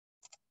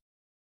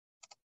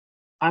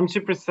I'm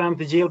to present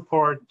the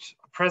YILPORT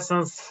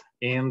presence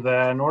in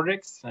the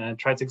Nordics and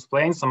try to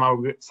explain some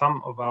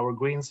of our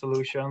green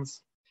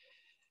solutions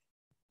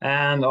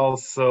and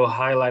also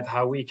highlight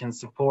how we can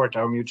support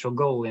our mutual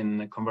goal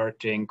in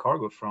converting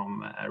cargo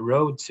from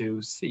road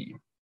to sea.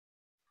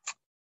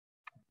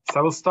 So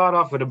I will start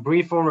off with a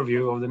brief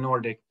overview of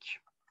the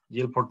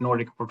YILPORT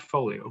Nordic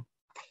portfolio.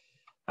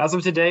 As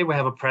of today, we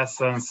have a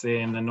presence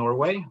in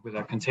Norway with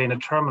a container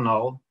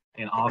terminal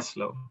in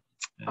Oslo.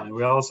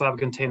 We also have a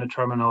container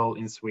terminal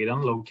in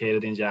Sweden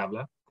located in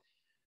Gavle.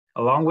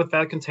 Along with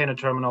that container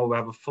terminal, we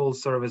have a full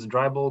service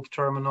dry bulk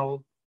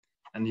terminal.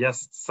 And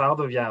just south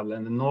of Gavle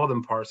in the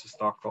northern parts of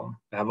Stockholm,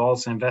 we have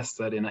also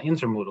invested in an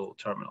intermodal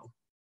terminal.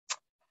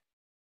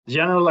 The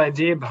general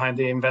idea behind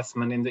the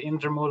investment in the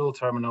intermodal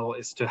terminal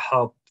is to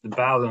help the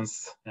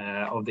balance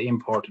of the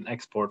import and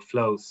export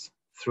flows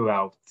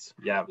throughout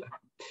Gavle.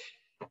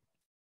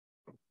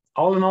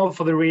 All in all,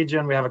 for the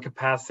region, we have a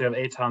capacity of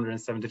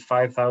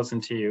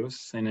 875,000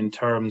 TEUs, and in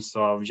terms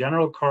of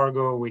general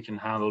cargo, we can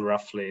handle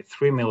roughly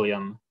 3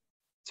 million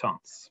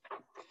tons.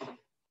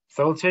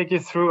 So I'll take you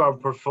through our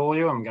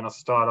portfolio. I'm going to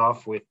start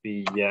off with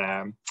the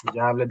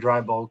Gavle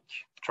dry bulk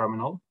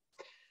terminal.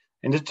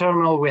 In the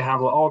terminal, we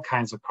handle all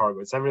kinds of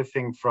cargo. It's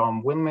everything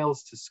from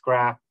windmills to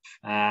scrap.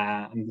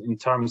 In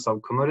terms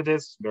of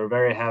commodities, we're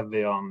very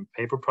heavy on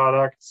paper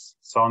products,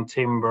 sawn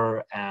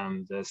timber,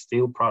 and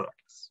steel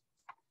products.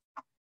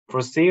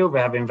 For steel, we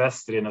have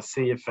invested in a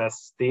CFS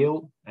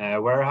steel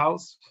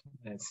warehouse.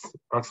 It's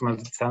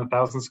approximately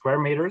 10,000 square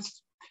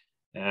meters.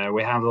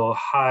 We handle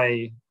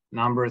high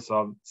numbers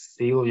of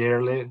steel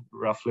yearly,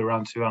 roughly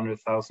around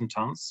 200,000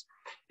 tons.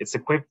 It's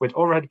equipped with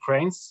overhead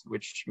cranes,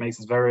 which makes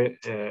it very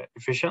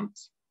efficient.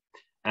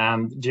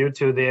 And due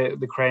to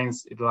the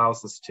cranes, it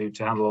allows us to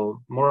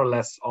handle more or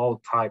less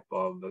all type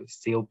of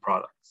steel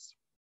products.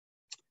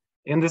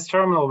 In this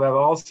terminal, we have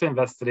also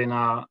invested in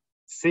a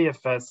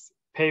CFS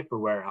paper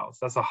warehouse.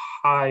 That's a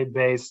high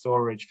bay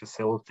storage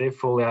facility,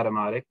 fully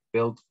automatic,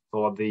 built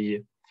for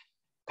the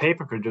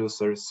paper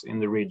producers in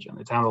the region.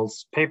 It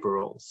handles paper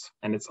rolls,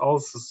 and it's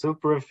also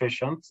super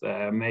efficient,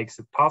 makes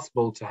it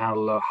possible to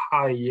handle a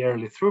high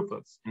yearly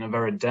throughput in a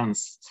very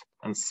dense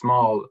and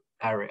small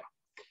area.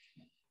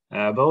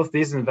 Both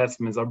these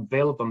investments are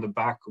built on the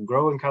back of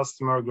growing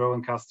customer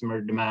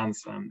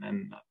demands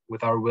and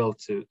with our will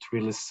to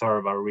really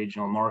serve our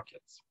regional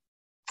markets.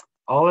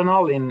 All in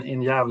all, in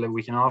Gavle,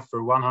 we can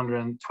offer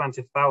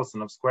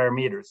 120,000 of square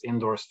meters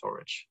indoor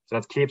storage. So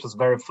that keeps us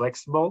very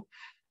flexible.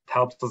 It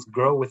helps us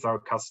grow with our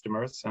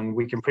customers, and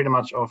we can pretty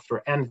much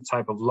offer any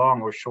type of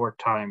long or short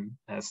time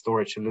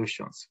storage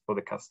solutions for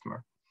the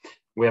customer.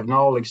 We have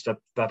knowledge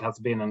that has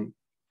been a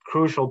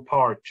crucial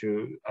part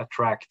to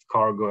attract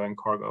cargo and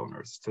cargo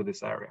owners to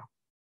this area.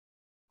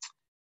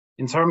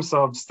 In terms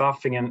of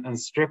stuffing and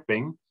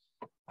stripping,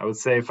 I would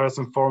say first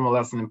and foremost,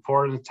 that's an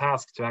important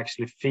task to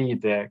actually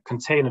feed the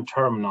container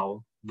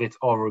terminal with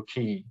over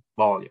key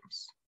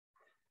volumes.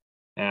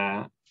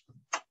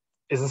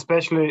 It's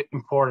especially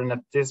important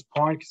at this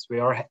point because we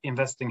are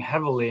investing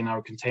heavily in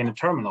our container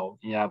terminal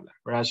in Gavle.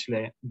 We're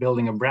actually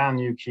building a brand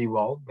new quay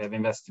wall. We have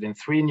invested in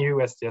 3 new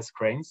SDS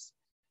cranes.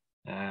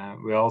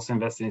 We also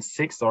invested in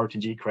 6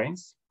 RTG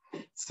cranes.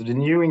 So the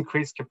new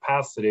increased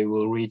capacity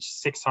will reach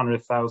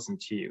 600,000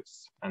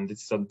 TEUs, and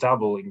it's a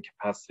double in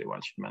capacity,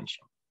 one should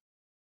mention.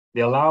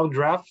 The allowed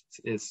draft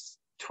is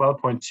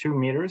 12.2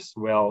 meters.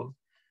 Well,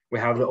 we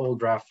have the old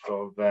draft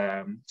of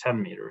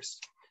 10 meters.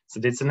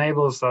 So this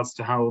enables us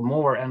to handle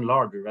more and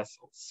larger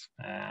vessels.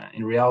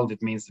 In reality,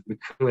 it means that we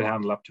could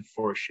handle up to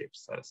 4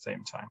 ships at the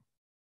same time.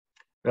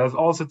 We have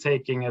also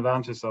taken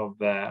advantage of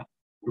the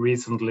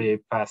recently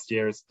past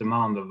year's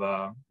demand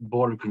of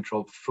border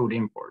control for food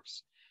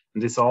imports.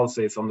 And this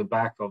also is on the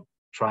back of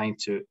trying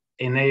to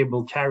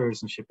enable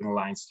carriers and shipping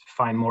lines to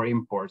find more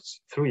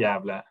imports through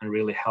Gavle and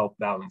really help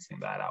balancing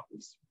that out.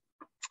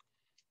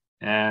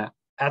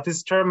 At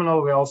this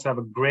terminal, we also have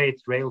a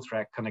great rail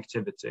track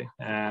connectivity.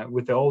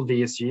 With the old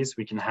DSGs,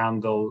 we can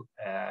handle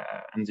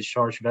and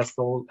discharge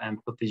vessel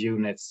and put the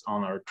units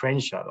on our train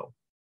shuttle.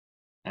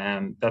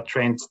 And that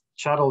train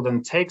shuttle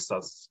then takes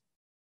us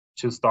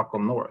to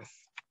Stockholm North.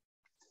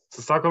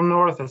 So Stockholm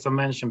North, as I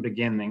mentioned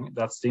beginning,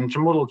 that's the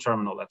intermodal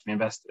terminal that we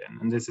invested in.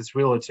 And this is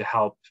really to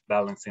help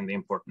balancing the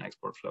import and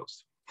export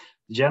flows.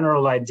 The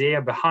general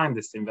idea behind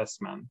this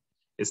investment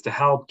is to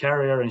help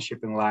carrier and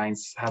shipping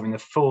lines having a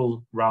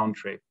full round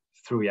trip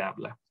through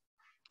Gavle.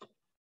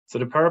 So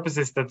the purpose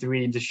is that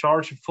we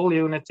discharge a full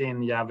unit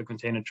in Gavle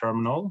container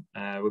terminal.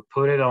 We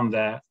put it on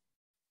the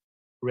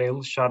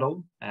rail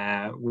shuttle,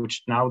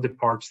 which now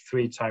departs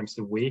 3 times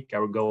a week.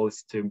 Our goal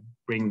is to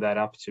bring that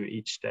up to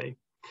each day.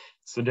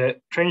 So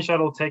the train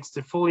shuttle takes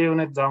the full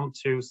unit down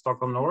to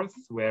Stockholm North,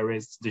 where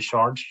it's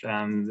discharged,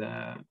 and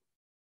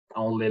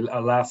only a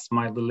last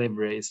mile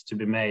delivery is to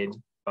be made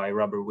by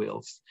rubber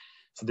wheels.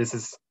 So this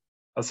is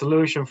a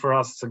solution for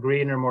us. It's a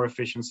greener, more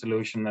efficient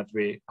solution that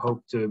we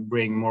hope to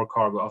bring more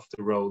cargo off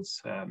the roads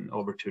and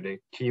over to the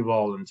quay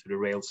wall and to the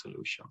rail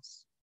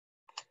solutions.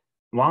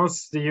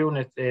 Once the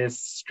unit is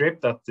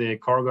stripped at the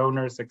cargo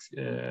owner's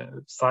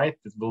site,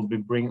 it will be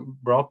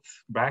brought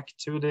back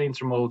to the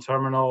intermodal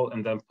terminal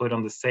and then put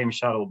on the same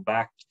shuttle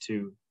back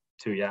to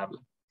Gavle.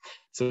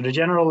 So the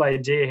general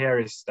idea here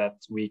is that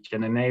we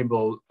can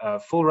enable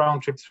full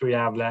round trips through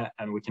Gavle,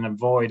 and we can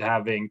avoid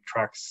having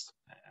trucks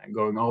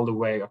going all the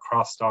way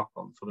across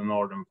Stockholm for the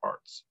northern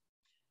parts.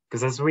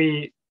 Because as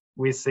we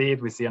see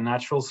it, we see a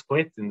natural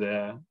split in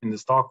the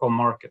Stockholm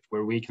market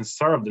where we can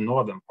serve the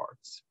northern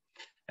parts.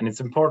 And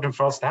it's important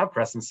for us to have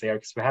presence here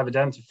because we have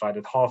identified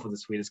that half of the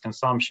Swedish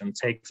consumption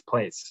takes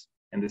place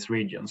in this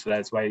region. So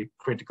that's why it's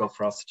critical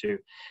for us to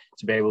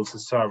be able to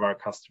serve our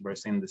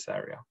customers in this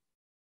area.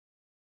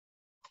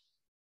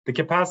 The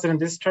capacity in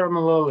this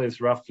terminal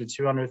is roughly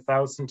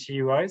 200,000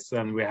 TEUs,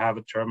 and we have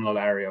a terminal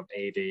area of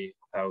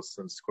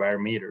 80,000 square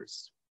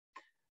meters.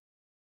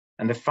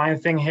 And the fine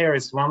thing here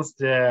is once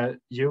the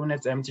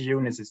empty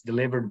units is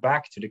delivered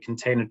back to the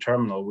container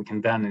terminal, we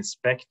can then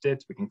inspect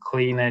it, we can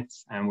clean it,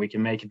 and we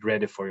can make it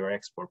ready for your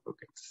export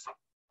bookings.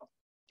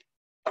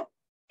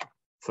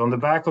 So on the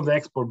back of the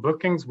export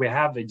bookings, we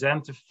have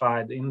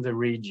identified in the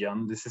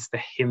region, this is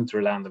the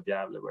hinterland of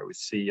Gavle, where we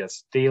see a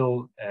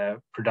steel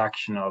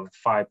production of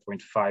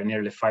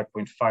nearly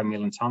 5.5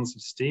 million tons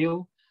of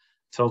steel.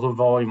 Total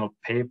volume of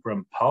paper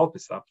and pulp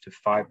is up to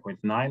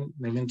 5.9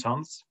 million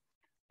tons.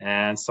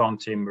 And sawn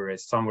timber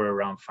is somewhere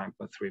around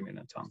 5.3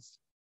 million tons.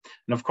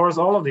 And of course,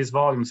 all of these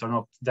volumes are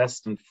not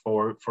destined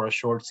for a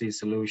short sea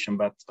solution,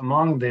 but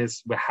among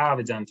this, we have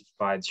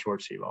identified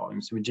short sea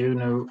volumes. We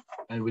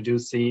do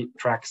see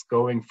tracks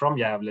going from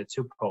Gavle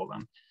to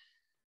Poland.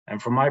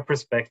 And from my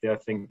perspective, I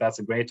think that's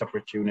a great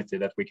opportunity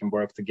that we can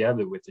work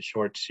together with the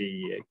short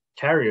sea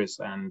carriers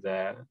and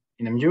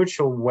in a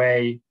mutual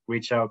way,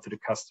 reach out to the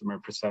customer,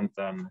 present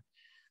them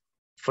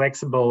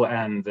flexible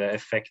and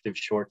effective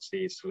short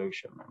sea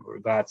solution. And we're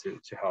glad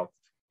to help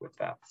with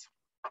that.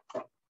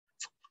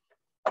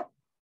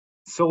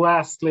 So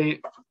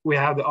lastly, we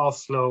have the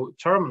Oslo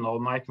terminal.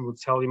 Michael will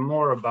tell you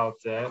more about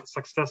the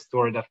success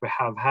story that we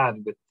have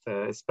had with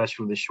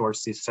especially the short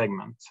sea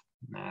segment.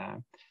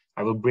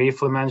 I will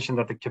briefly mention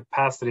that the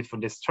capacity for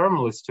this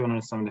terminal is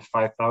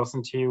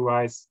 275,000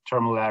 TEUs.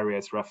 Terminal area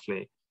is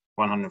roughly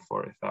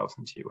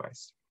 140,000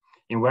 TEUs.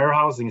 In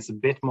warehousing, it's a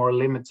bit more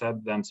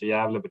limited than to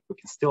Gavle, but we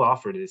can still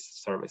offer these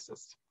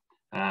services.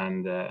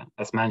 And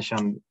as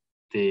mentioned,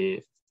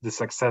 the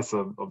success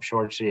of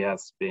short sea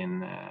has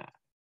been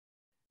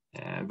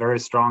very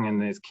strong,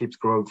 and it keeps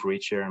growing for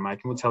each year. And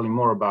Mike will tell you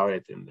more about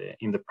it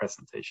in the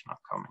presentation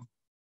upcoming.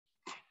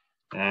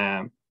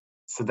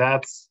 So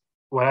that's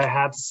what I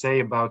had to say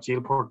about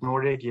YILPORT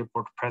Nordic,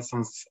 YILPORT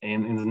presence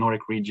in the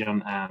Nordic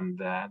region,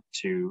 and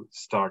to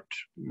start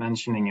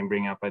mentioning and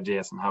bring up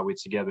ideas on how we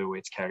together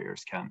with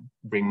carriers can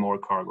bring more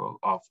cargo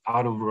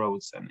out of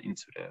roads and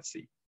into the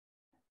sea.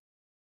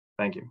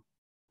 Thank you.